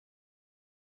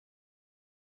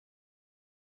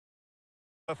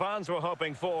The fans were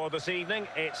hoping for this evening.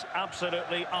 It's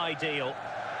absolutely ideal.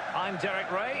 I'm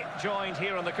Derek Ray, joined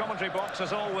here in the commentary box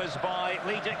as always by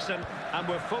Lee Dixon, and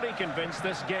we're fully convinced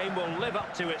this game will live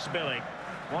up to its billing.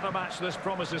 What a match this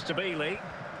promises to be, Lee.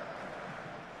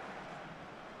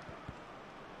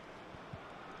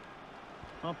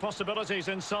 Well, possibilities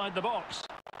inside the box.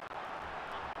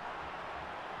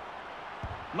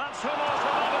 Mats Hummels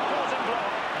with that important block,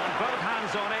 and both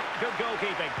hands on it. Good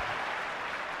goalkeeping.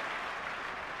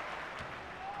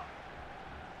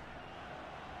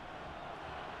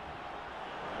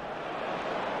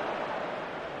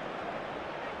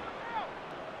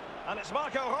 And it's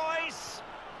Marco Reus.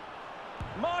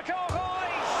 Marco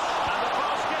Reus! And the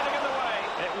pass getting in the way.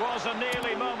 It was a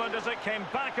nearly moment as it came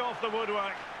back off the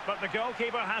woodwork, but the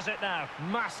goalkeeper has it now.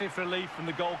 Massive relief from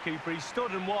the goalkeeper. He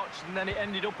stood and watched, and then it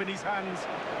ended up in his hands.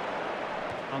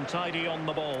 Untidy on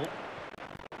the ball.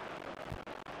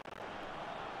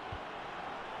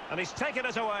 And he's taken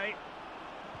it away.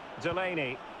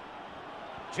 Delaney.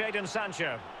 Jadon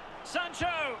Sancho.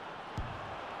 Sancho!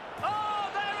 Oh,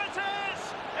 there it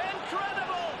is!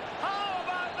 Incredible! How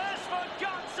about this for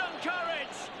guts and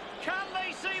courage? Can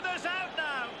they see this out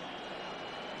now?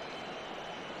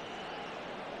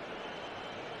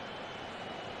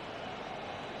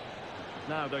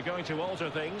 Now they're going to alter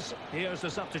things. Here's the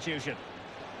substitution.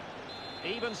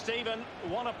 Even Steven,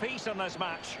 one apiece in this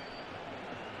match.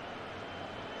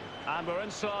 And we're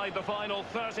inside the final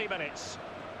 30 minutes.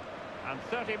 And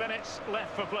 30 minutes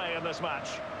left for play in this match.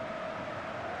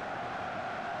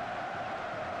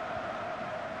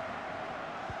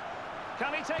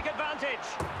 Can he take advantage?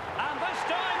 And this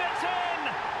time it's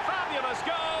in! Fabulous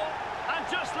goal! And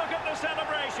just look at the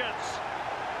celebrations.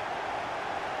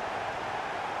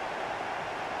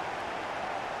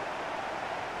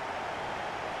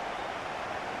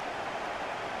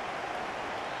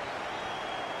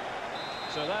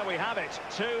 So there we have it,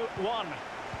 2-1.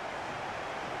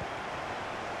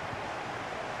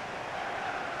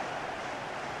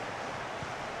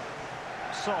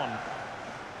 Son.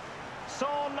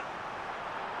 Son.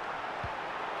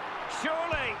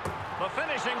 Surely, the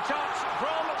finishing touch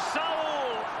from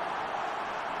Saul.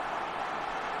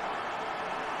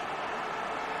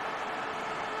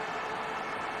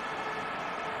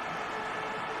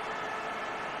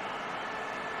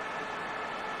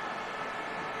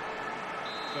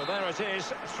 So there it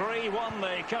is, 3-1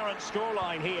 the current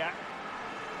scoreline here.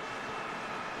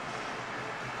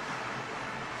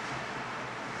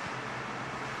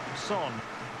 Son.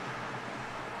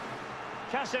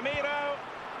 Casemiro.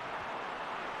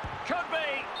 Could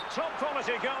be top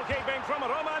quality goalkeeping from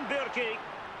Roman Bürki.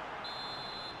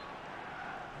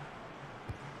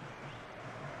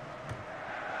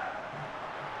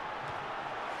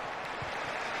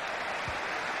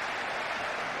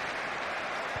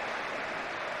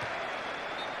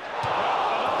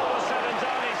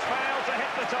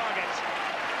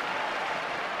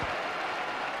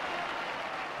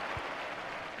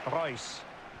 Reus.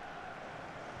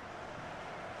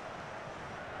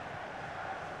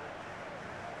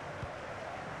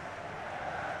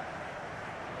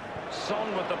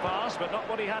 Son with the pass, but not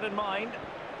what he had in mind.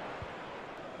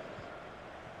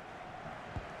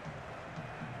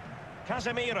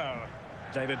 Casemiro.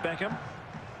 David Beckham.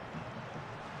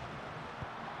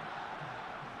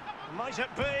 Might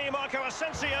it be Marco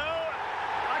Asensio?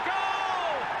 A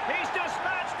goal! He's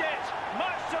dispatched it,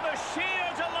 much to the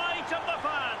sheer delight of the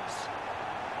fans.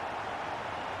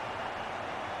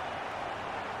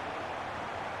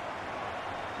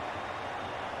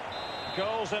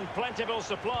 Goals in plentiful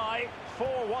supply,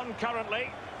 4-1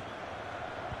 currently.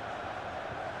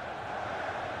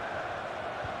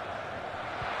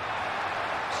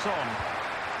 Son.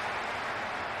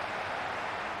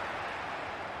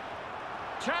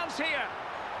 Chance here.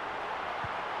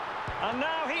 And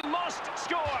now he must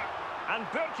score. And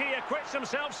Bürki acquits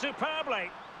himself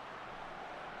superbly.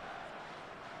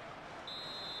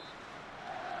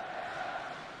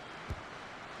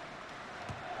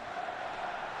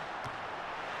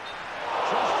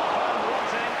 Just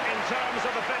unwanting in terms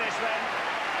of the finish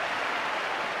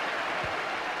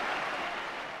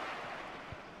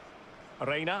then.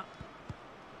 Reina.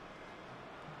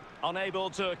 Unable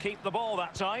to keep the ball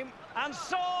that time. And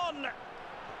Son!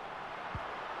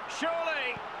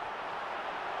 Surely!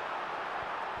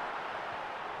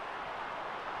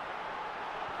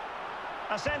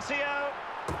 Asensio!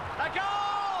 A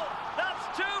goal! That's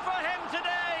two for him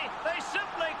today! They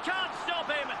simply can't stop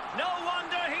him! No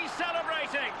wonder he's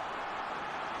celebrating!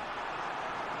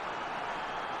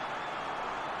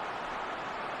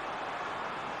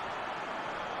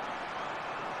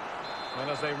 And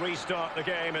as they restart the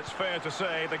game, it's fair to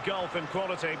say the gulf in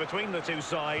quality between the two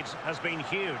sides has been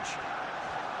huge.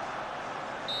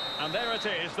 And there it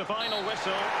is, the final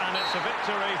whistle, and it's a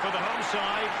victory for the home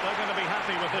side. They're going to be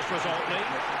happy with this result, Lee.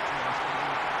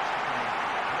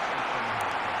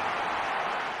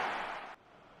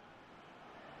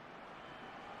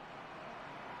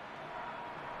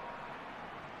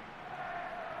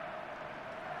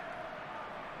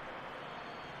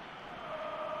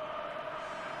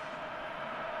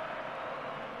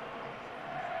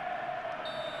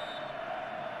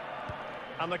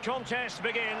 And the contest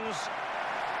begins.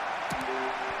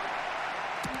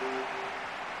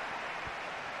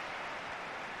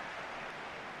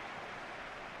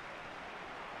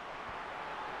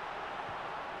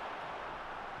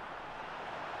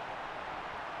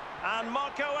 And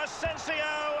Marco Asensio.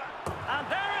 And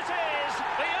there it is,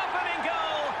 the opening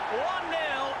goal,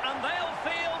 1-0, and they'll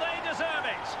feel they deserve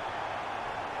it.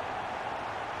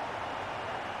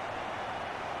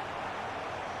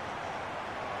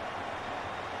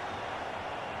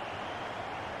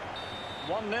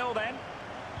 One 1-0 then.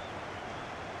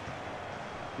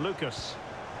 Lucas.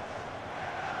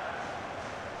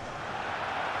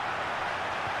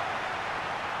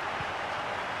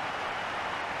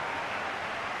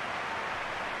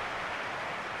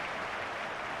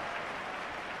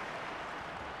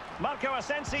 Marco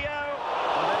Asensio,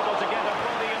 unable to get a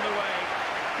body in the way.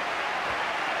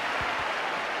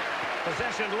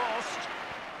 Possession lost.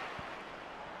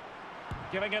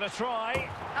 Giving it a try.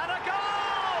 And a goal!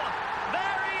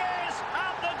 There he is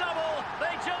at the double.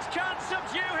 They just can't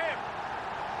subdue him.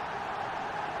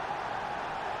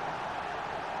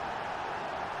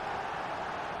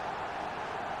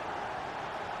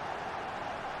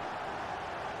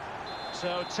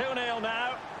 So 2-0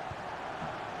 now.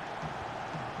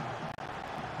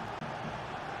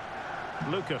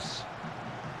 Lucas.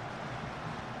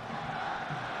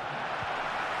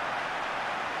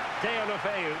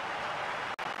 Deulofeu.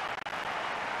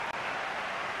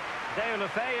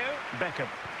 Beckham.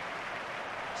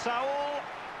 Saul.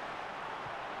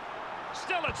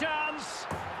 Still a chance.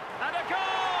 And a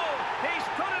goal! He's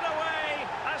put it away.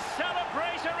 A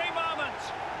celebratory moment.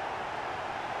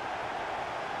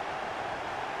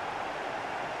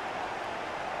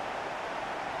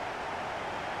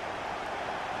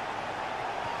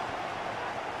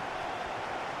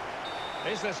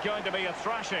 Is this going to be a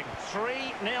thrashing?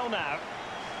 3-0 now.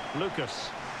 Lucas.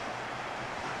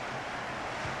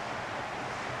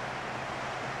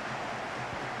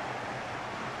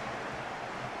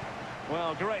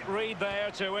 Well, great read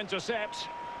there to intercept.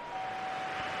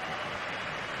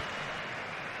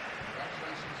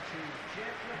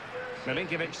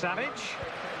 Milinkovic-Savic.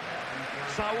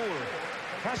 Saul.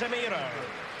 Casemiro.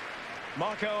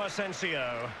 Marco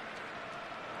Asensio.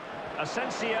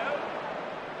 Asensio.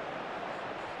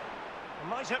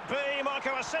 Might it be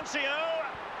Marco Asensio?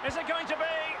 Is it going to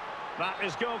be? That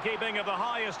is goalkeeping of the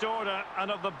highest order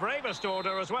and of the bravest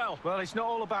order as well. Well, it's not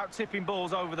all about tipping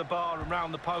balls over the bar and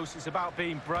round the post. It's about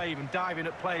being brave and diving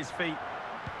at players' feet.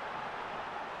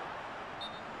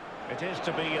 It is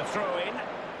to be a throw-in.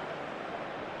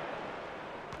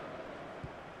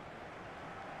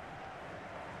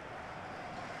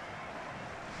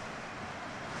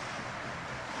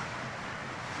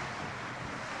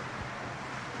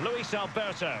 Luis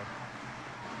Alberto.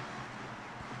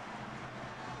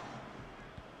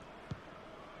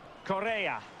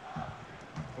 Correa.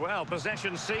 Well,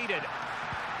 possession ceded.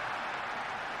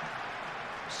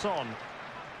 Son.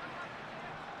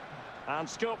 And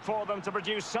scope for them to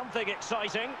produce something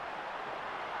exciting.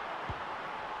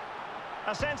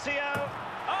 Asensio.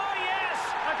 Oh, yes!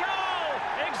 A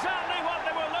goal! Exactly what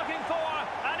they were looking for,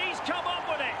 and he's come up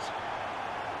with it.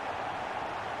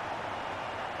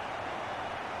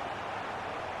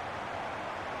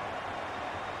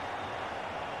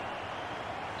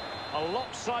 A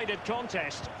lopsided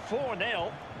contest,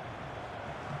 4-0.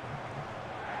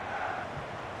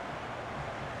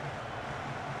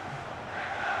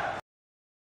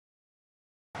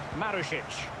 Marušić,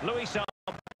 Luis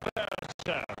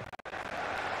Alberto.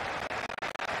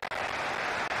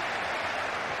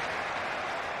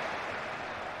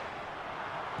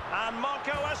 And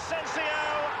Marco Asensio.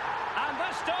 And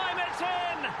this time it's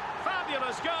in.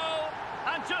 Fabulous goal.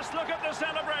 And just look at the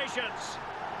celebrations.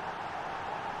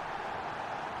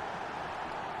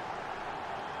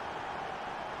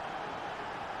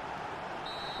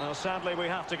 Well, sadly, we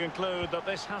have to conclude that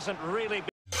this hasn't really been